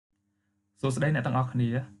សួស្តីអ្នកទាំងអស់គ្នា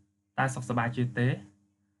តែសុខសប្បាយជាទេ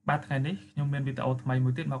បាទថ្ងៃនេះខ្ញុំមានវីដេអូថ្មីមួ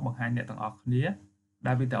យទៀតមកបង្ហាញអ្នកទាំងអស់គ្នា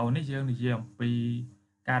ដែលវីដេអូនេះយើងនិយាយអំពី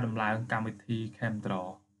ការដំឡើងកម្មវិធី Chem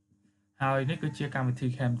ហើយនេះគឺជាកម្មវិធី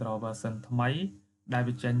Chem version ថ្មីដែល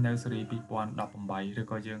វាចេញនៅស៊េរី2018ឬ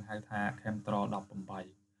ក៏យើងហៅថា Chem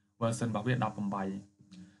 18 version របស់វា18អ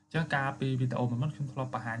ញ្ចឹងកាលពីវីដេអូមុនខ្ញុំធ្លា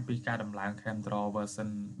ប់បង្ហាញពីការដំឡើង Chem version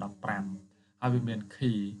 15ហើយវាមាន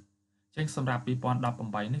key ចឹងសម្រាប់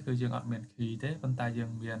2018នេះគឺយើងអត់មាន key ទេប៉ុន្តែយើ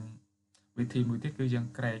ងមានវិធីមួយទៀតគឺយើង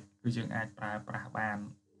ក្រេកគឺយើងអាចប្រើប្រាស់បាន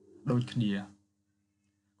ដូចគ្នា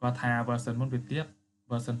គាត់ថា version មុនវាទៀត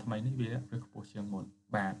version ថ្មីនេះវាខ្ពស់ជាងមុន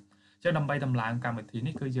បាទចឹងដើម្បីដំឡើងកម្មវិធី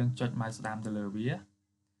នេះគឺយើងចុច mouse ស្ដាំទៅលើវា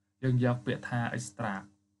យើងយកពាក្យថា extract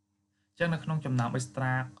ចឹងនៅក្នុងចំណោម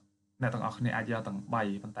extract អ្នកទាំងអស់គ្នាអាចយកទាំង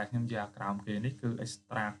3ប៉ុន្តែខ្ញុំយកក្រោមគេនេះគឺ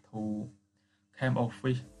extract to Chem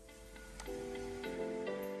Office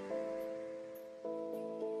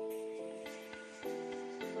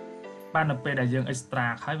បាទនៅពេលដែលយើង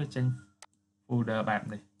extract ហើយវាចេញ folder បែប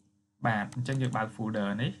នេះបាទអញ្ចឹងយើងបើក folder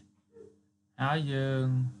នេះហើយយើង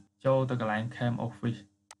ចូលទៅកន្លែង Chem Office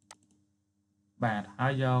បាទហើ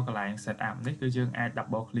យយកកន្លែង setup នេះគឺយើងអាច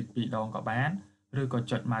double click 2 ដងក៏បានឬក៏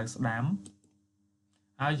ចុច mouse ស្ដាំ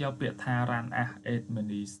ហើយយកពាក្យថា run as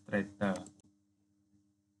administrator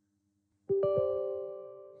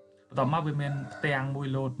បន្ទាប់មកវាមានផ្ទាំងមួយ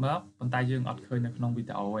load មកប៉ុន្តែយើងអត់ឃើញនៅក្នុងវី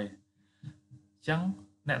ដេអូទេអញ្ចឹង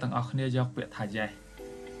អ្នកទាំងអស់គ្នាយកពាក្យថា yes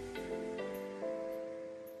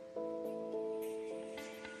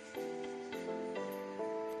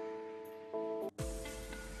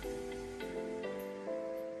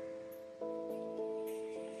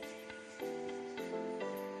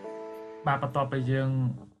បាទបន្ទាប់ពីយើង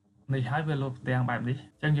នេះហើយវាលោតផ្ទាំងបែបនេះ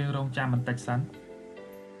អញ្ចឹងយើងរងចាំបន្តិចសិន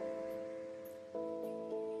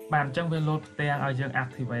បាទអញ្ចឹងវាលោតផ្ទាំងឲ្យយើង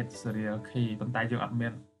activate serial key ប៉ុន្តែយើងអត់មា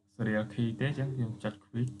ន serial key ទេអញ្ចឹងយើងចុច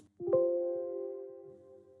quick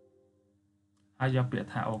ហើយយកពាក្យ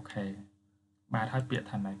ថា OK បាទហើយពាក្យ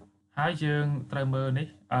ថា next ហើយយើងត្រូវមើលនេះ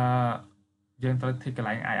យើងត្រូវ tick កន្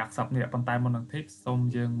លែង I accept នេះប៉ុន្តែមុននឹង tick សូម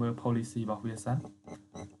យើងមើល policy របស់វាសិន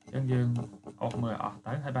អញ្ចឹងយើងអស់មើលអស់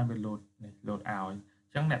ទៅហើយបានវា load នេះ load ឲ្យអ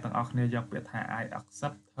ញ្ចឹងអ្នកទាំងអស់គ្នាយកពាក្យថា I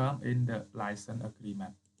accept term in the license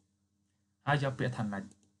agreement ហើយយកពាក្យថា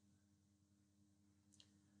next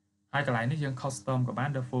ហើយកន្លែងនេះយើង custom ក៏បាន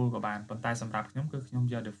default ក៏បានប៉ុន្តែសម្រាប់ខ្ញុំគឺខ្ញុំ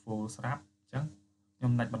យក default ស្រាប់អញ្ចឹងខ្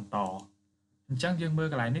ញុំ next បន្តអញ្ចឹងយើងមើល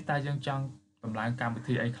កន្លែងនេះតើយើងចង់ដំឡើងកម្មវិ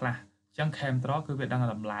ធីអីខ្លះអញ្ចឹង Chem គឺវាដឹង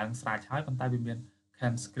ដំឡើងស្រេចហើយប៉ុន្តែវាមាន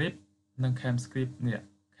Chem script និង Chem script នេះ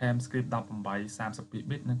Chem script 18 32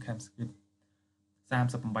 bit និង Chem script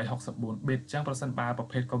 38 64 bit អញ្ចឹងប្រសិនបើប្រ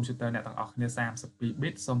ភេទកុំព្យូទ័រអ្នកទាំងអស់គ្នា32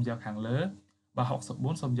 bit សូមយកខាងលើបើ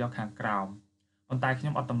64សូមយកខាងក្រោមប៉ុន្តែខ្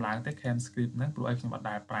ញុំអត់តម្លើងទេ Chem script ហ្នឹងព្រោះឲ្យខ្ញុំអត់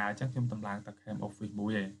ដែលប្រើអញ្ចឹងខ្ញុំតម្លើងតែ Chem Office មួ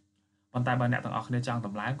យឯងប៉ុន្តែបើអ្នកទាំងអស់គ្នាចង់ត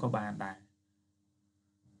ម្លើងក៏បានដែរ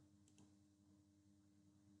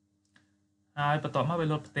ហើយបន្ទាប់មកវា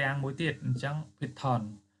លោតផ្ទាំងមួយទៀតអញ្ចឹង Python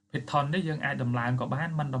នេះយើងអាចដំឡើងក៏បាន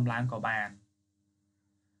មិនដំឡើងក៏បាន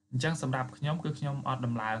អញ្ចឹងសម្រាប់ខ្ញុំគឺខ្ញុំអត់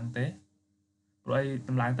ដំឡើងទេព្រោះឲ្យ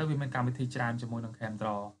ដំឡើងទៅវាមានកម្មវិធីច្រើនជាមួយនឹង Chem អ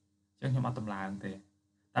ញ្ចឹងខ្ញុំអត់ដំឡើងទេ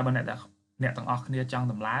តែបើអ្នកទាំងអស់គ្នាចង់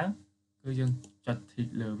ដំឡើងគឺយើងចុច tick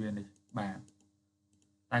លើវានេះបាទ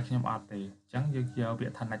តែខ្ញុំអត់ទេអញ្ចឹងយើងយកពា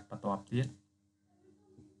ក្យថា next បន្ទាប់ទៀត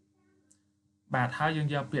បាទហើយយើង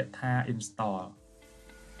យកពាក្យថា install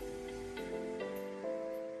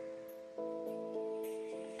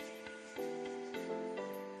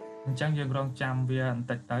អញ្ចឹងយើងរងចាំវាបន្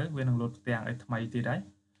តិចទៅវានឹងលោតផ្ទាំងអីថ្មីទៀត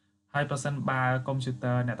ហើយប្រសិនបើកុំព្យូ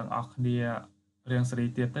ទ័រអ្នកទាំងអស់គ្នារៀងសេរី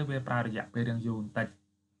ទៀតទៅវាប្រើរយៈពេលរៀងយូរបន្តិច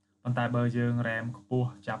ប៉ុន្តែបើយើង RAM ខ្ពស់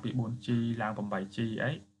ចាប់ពី 4G ឡើង 8G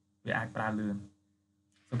អីវាអាចប្រើលឿន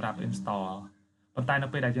សម្រាប់ install ប៉ុន្តែនៅ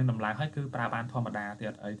ពេលដែលយើងដំឡើងហើយគឺប្រើបានធម្មតាទេ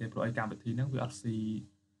អត់អីទេព្រោះឲ្យកម្មវិធីហ្នឹងវាអត់ស៊ី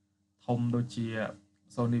ធំដូចជា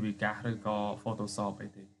Sony Vegas ឬក៏ Photoshop អី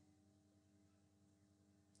ទេ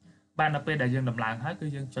បាទនៅពេលដែលយើងដំឡើងហើយគឺ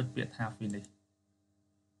យើងចុចពាក្យថា finish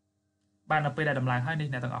បាទនៅពេលដែលដំឡើងហើយនេះ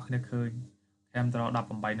អ្នកទាំងអស់គ្នាឃើញ Chem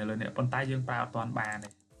 18នៅលើនេះប៉ុន្តែយើងប្រើអត់ទាន់បាន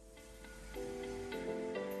ទេ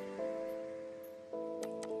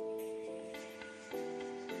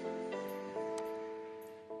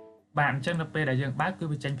បាទអញ្ចឹងនៅពេលដែលយើងបើកគឺ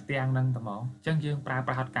វាចេញផ្ទាំងហ្នឹងតែហ្មងអញ្ចឹងយើងប្រើ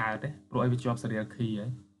ប្រាស់អត់កើតទេព្រោះឲ្យវាជាប់ serial key ហើ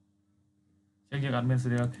យអញ្ចឹងយើងអត់មាន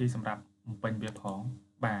serial key សម្រាប់បំពេញវាផង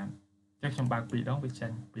បាទអញ្ចឹងខ្ញុំបើក2ដងវាចេ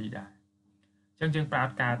ញ2ដែរអញ្ចឹងយើងប្រើអ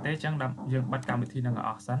ត់កើតទេអញ្ចឹងយើងបិទកម្មវិធីហ្នឹងឲ្យ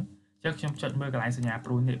អស់សិនអញ្ចឹងខ្ញុំចុចមើលកន្លែងសញ្ញាព្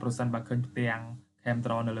រួយនេះប្រសិនបើឃើញផ្ទាំង Chem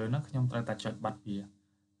នៅលើហ្នឹងខ្ញុំត្រូវតែចុចបាត់វា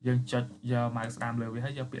យើងចុចយក mouse ស្ដាំលើវា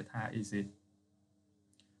ហើយយកពាក្យថា exit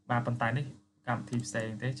បាទប៉ុន្តែនេះកម្មវិធីផ្សេង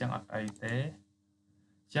ទេអញ្ចឹងអត់អីទេ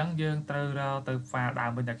ចឹងយើងត្រូវរកទៅ file ដើ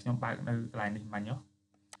មវិញដែលខ្ញុំបើកនៅកន្លែងនេះមិញ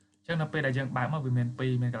ចឹងនៅពេលដែលយើងបើកមកវាមាន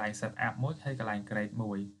2មានកន្លែង set up មួយហើយកន្លែង grade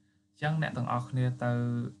មួយចឹងអ្នកទាំងអស់គ្នាទៅ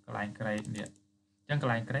កន្លែង grade នេះចឹងក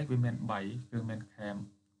ន្លែង grade វាមាន3គឺមាន Chem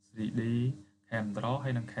 3D Chem Draw ហើ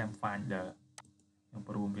យនិង Chem Finder ខ្ញុំ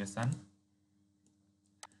ប្រួមវាសិន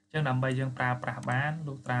ចឹងដើម្បីយើងប្រើប្រាស់បាន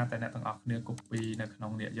លុះត្រាតែអ្នកទាំងអស់គ្នា copy នៅក្នុ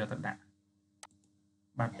ងនេះយកទៅដាក់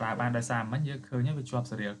បាទប្រើបានដោយសារមិញយើងឃើញវាជាប់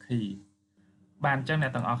serial key បាទអញ្ចឹងអ្ន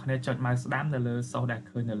កទាំងអស់គ្នាចុច mouse ស្ដាំនៅលើសូសដែល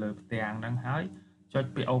ឃើញនៅលើផ្ទាំងហ្នឹងហើយចុច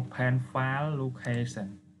ពី open file location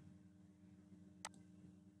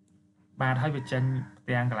បាទហើយវាចេញផ្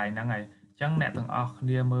ទាំងកន្លែងហ្នឹងហើយអញ្ចឹងអ្នកទាំងអស់គ្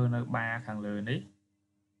នាមើលនៅបារខាងលើនេះ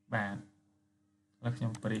បាទឥឡូវខ្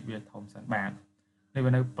ញុំព្រីកវាធំសិនបាទនេះ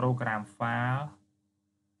វានៅ program file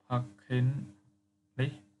plugin នេះ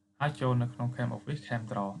ហើយចូលនៅក្នុង Chem Office Chem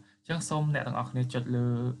Draw អញ្ចឹងសូមអ្នកទាំងអស់គ្នាចុចលើ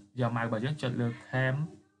យក mouse របស់យើងចុចលើ Chem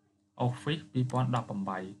Office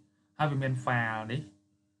 2018ហើយវាមាន file នេះ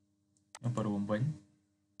ខ្ញុំប្រួមវិញ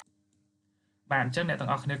បាទអញ្ចឹងអ្នកទាំ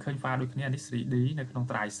ងអស់គ្នាឃើញ file ដូចគ្នានេះ 3D នៅក្នុង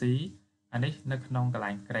drive C អានេះនៅក្នុងកន្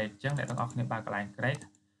លែង grade អញ្ចឹងអ្នកទាំងអស់គ្នាបើកកន្លែង grade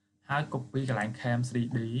ហើយ copy កន្លែង Chem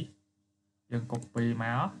 3D យើង copy ម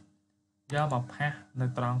កយកមកផាសនៅ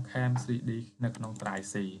ត្រង់ Chem 3D នៅក្នុង drive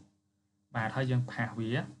C បាទហើយយើងផាស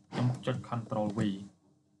វាខ្ញុំចុច Ctrl V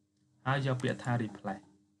ហើយយកពាក្យថា replace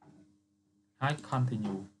ហើយ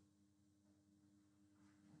continue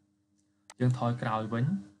យើងថយក្រោយវិញ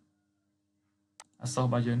អក្សររ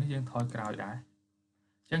បស់យើងនេះយើងថយក្រោយដែរ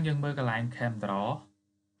អញ្ចឹងយើងមើលកន្លែង Chem Draw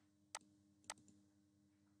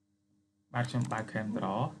បាទខ្ញុំបើក Chem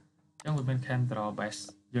Draw អញ្ចឹងវាមាន Chem Draw base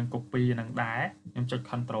យើង copy នឹងដែរខ្ញុំចុច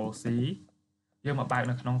Ctrl C យើងមកបើក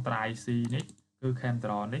នៅក្នុង drive C នេះគឺ Chem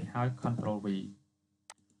Draw នេះហើយ Ctrl V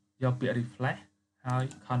យកពាក្យ refresh ហើយ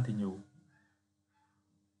continue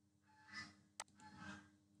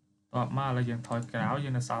តបមកឥឡូវយើងថយក្រោយយើ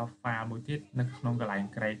ងនៅសល់ file មួយទៀតនៅក្នុងកន្លែង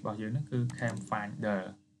grade របស់យើងហ្នឹងគឺ Chem Finder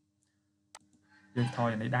យើងថយ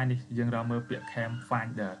អានេះដែរនេះយើងរកមើលពាក្យ Chem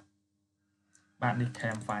Finder បាទនេះ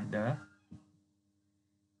Chem Finder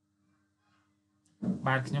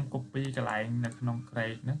បាទខ្ញុំ copy កន្លែងនៅក្នុង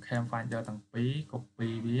grade ហ្នឹង Chem Finder ទាំងពីរ copy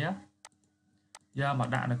វាយកមក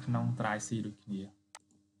ដាក់នៅក្នុង drive C ដូចគ្នា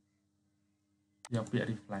យកពាក្យ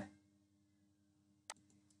refresh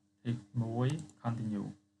ទី1 continue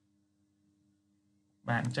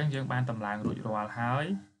បាទអញ្ចឹងយើងបានតម្លើងរួចរាល់ហើយ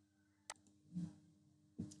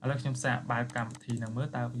ឥឡូវខ្ញុំសាកបើកកម្មវិធីនឹងមើល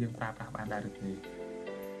តើយើងប្រើប្រាស់បានដែរឬទេ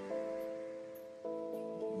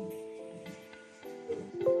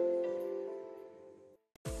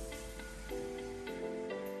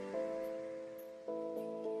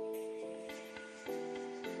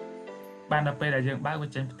បានដល់ពេលដែលយើងបើកវា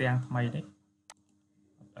ចេញផ្ទាំងថ្មីនេះ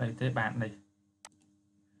អីទេបាទនេះ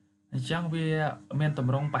អញ្ចឹងវាមានត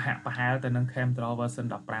ម្រង់ប្រហាក់ប្រហែលទៅនឹង Chem Draw version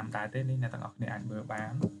 15ដែរទេនេះអ្នកទាំងអស់គ្នាអាចមើលបា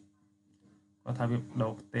នគាត់ថាវាដូ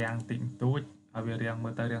រផ្ទាំងតិចតួចហើយវារាងមើ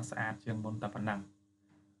លទៅរាងស្អាតជាងមុនតែប៉ុណ្ណឹង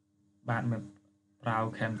បាទមានប្រើ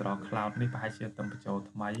Chem Draw Cloud នេះប្រហែលជាទំបញ្ចូល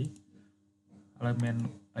ថ្មីឥឡូវមាន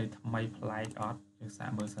អីថ្មីប្លែកអត់យើងសាក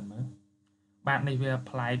មើលសិនមើលបាទនេះវា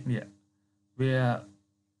ប្លែកនេះវា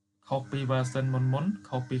copy version មុន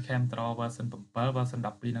ខុសពី Chem Draw version 7 version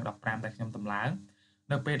 12 និង 15 ដែលខ្ញុំតម្លើង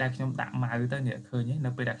នៅពេលដែលខ្ញុំដាក់ម៉ៅទៅនេះឃើញទេនៅ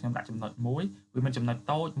ពេលដែលខ្ញុំដាក់ចំណុចមួយវាមានចំណុច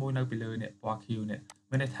តូចមួយនៅពីលើនេះពណ៌ Q នេះ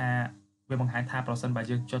មានន័យថាវាបង្ហាញថាប្រសិនបើ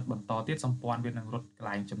យើងចុចបន្តទៀតសម្ព័ន្ធវានឹងរត់កន្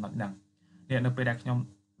លែងចំណុចហ្នឹងនេះនៅពេលដែលខ្ញុំ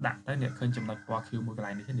ដាក់ទៅនេះឃើញចំណុចពណ៌ Q មួយកន្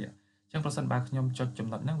លែងនេះនេះអញ្ចឹងប្រសិនបើខ្ញុំចុចចំ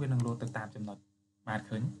ណុចហ្នឹងវានឹងលោតទៅតាមចំណុចបាទ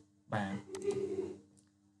ឃើញ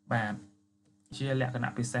បាទជាលក្ខ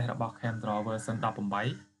ណៈពិសេសរបស់ Chem Draw version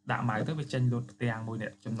 18ដាក់ម៉ៅទៅវាចេញលោតផ្ទាំងមួយ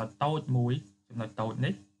នេះចំណុចតូចមួយចំណុចតូច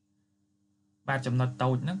នេះបាទចំណុចតូ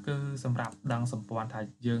ចហ្នឹងគឺសម្រាប់ដឹងសម្ព័ន្ធថា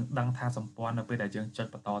យើងដឹងថាសម្ព័ន្ធនៅពេលដែលយើងចុច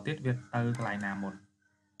បន្តទៀតវាទៅកន្លែងណាមុន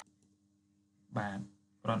បាទ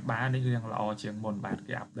គ្រាន់បើនេះរៀងល្អជាងមុនបាទ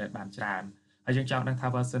គេអាប់ដេតបានច្រើនហើយយើងចង់ដឹងថា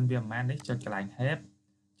version វាប្រហែលនេះចុចកន្លែង head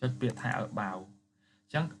ចុចពាក្យថា about អ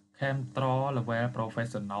ញ្ចឹង Chem Draw level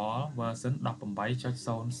professional version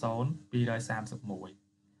 18.00.231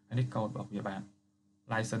 ហើយនេះកូដរបស់វាបាទ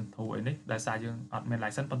license 2អីនេះដោយសារយើងអត់មាន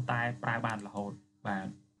license ប៉ុន្តែប្រើបានរហូតបាទ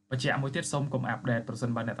បញ្ជាក់មួយទៀតសូមកុំអាប់ដេតប្រសិន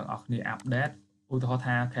បើអ្នកទាំងអស់គ្នាអាប់ដេតឧទាហរណ៍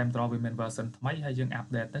ថា Chem Draw វាមាន version ថ្មីហើយយើងអាប់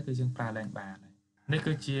ដេតទៅគឺយើងប្រើឡើងបាននេះ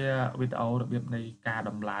គឺជាវីដេអូរបៀបនៃការ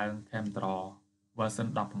ដំឡើង Chem Draw version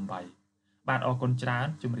 18បាទអរគុណច្រើន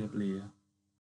ជម្រាបលា